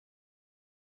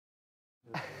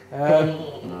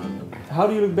How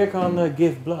do you look back on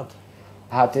Give Blood?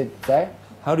 How do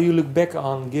you look back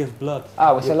on Give Blood?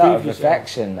 Oh, it's a lot of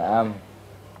reflection.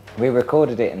 We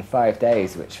recorded it in 5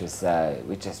 days, which was,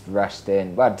 we just rushed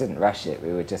in. Well, didn't rush it,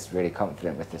 we were just really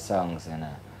confident with the songs. And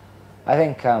I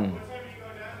think,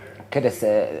 could have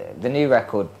said, the new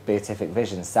record, Beatific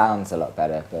Visions, sounds a lot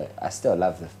better, but I still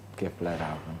love the Give Blood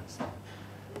album.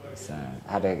 So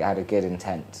had a good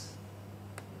intent.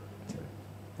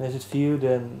 And is it for you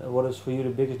then, what is for you the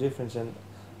biggest difference, and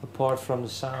apart from the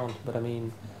sound, but I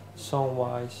mean,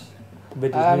 song-wise,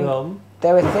 with this new album?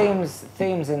 There were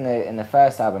themes in the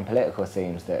first album, political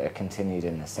themes that are continued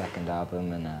in the second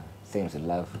album, and themes of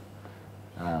love.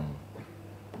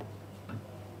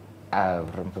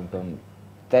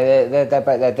 They're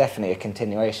definitely a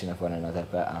continuation of one another,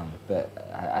 but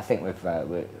I think we've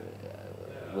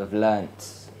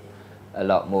learnt a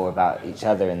lot more about each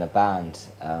other in the band,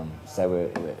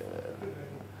 so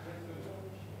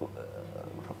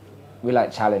we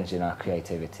like challenging our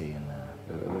creativity, and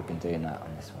we've been doing that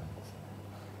on this one.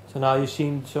 So now you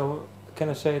seem, so can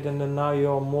I say then that now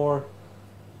you're more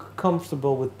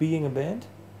comfortable with being a band?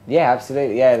 Yeah,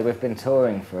 absolutely. Yeah, we've been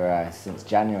touring for since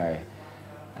January,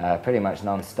 pretty much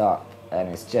non-stop, and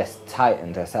it's just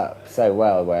tightened us up so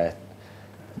well where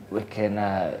we can.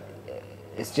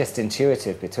 It's just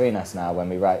intuitive between us now when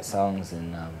we write songs,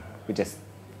 and we just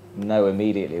know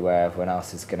immediately where everyone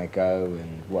else is going to go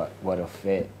and what'll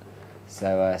fit.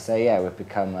 So yeah, we've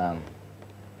become.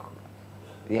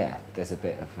 Yeah, there's a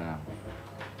bit of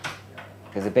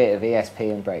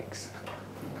ESP and Brakes.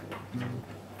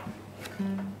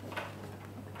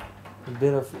 A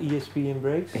bit of ESP and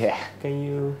Brakes? Yeah. Can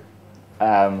you?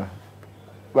 Well,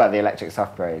 the electric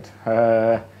soft braid.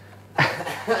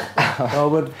 Oh,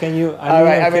 but can you? All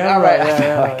right.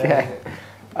 Yeah.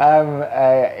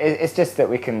 It's just that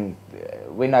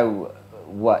we know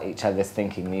what each other's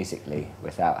thinking musically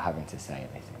without having to say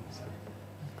anything. So.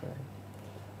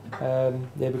 Okay.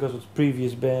 Yeah, because of the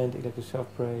previous band, Electric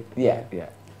Soft Braid. Yeah.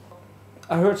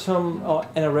 I heard some,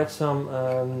 and I read some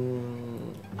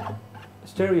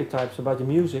stereotypes about your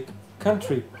music.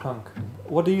 Country punk.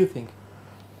 What do you think?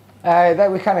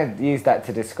 That we kind of use that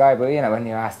to describe it. You know, when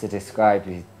you're asked to describe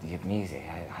your music,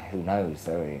 who knows?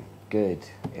 So good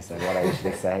is what I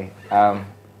usually say.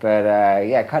 But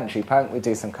yeah, country punk. We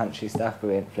do some country stuff.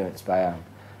 We're influenced by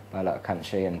a lot of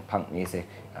country and punk music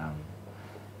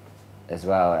as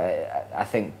well. I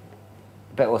think,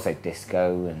 but also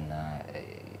disco and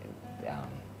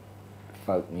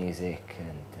folk music,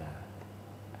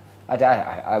 and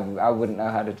I wouldn't know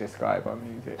how to describe our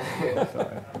music.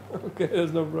 Okay,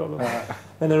 that's no problem.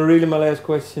 And then really my last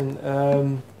question,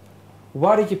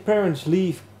 why did your parents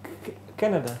leave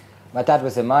Canada? My dad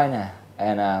was a miner,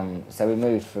 and so we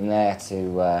moved from there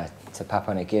to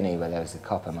Papua New Guinea, where there was a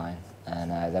copper mine, and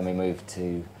then we moved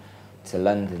to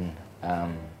London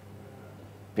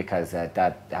because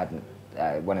Dad hadn't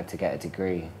wanted to get a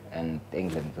degree, and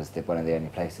England was one of the only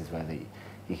places where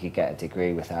you could get a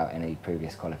degree without any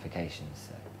previous qualifications.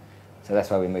 So that's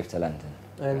why we moved to London.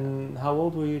 And how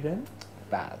old were you then?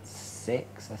 About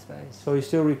 6, I suppose. So you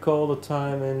still recall the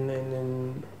time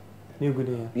in New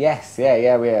Guinea? Yes,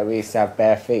 yeah. We used to have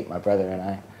bare feet, my brother and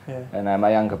I. Yeah. And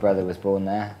my younger brother was born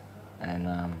there. And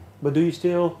but do you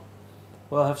still,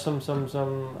 have some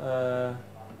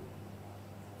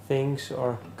things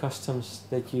or customs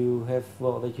that you have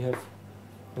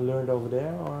learned over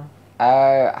there, or?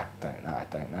 I don't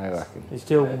know. You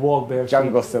still walk barefoot?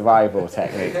 Jungle survival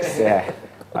techniques, yeah.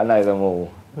 I know them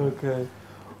all. Okay.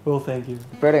 Well, thank you.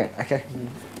 Brilliant, okay.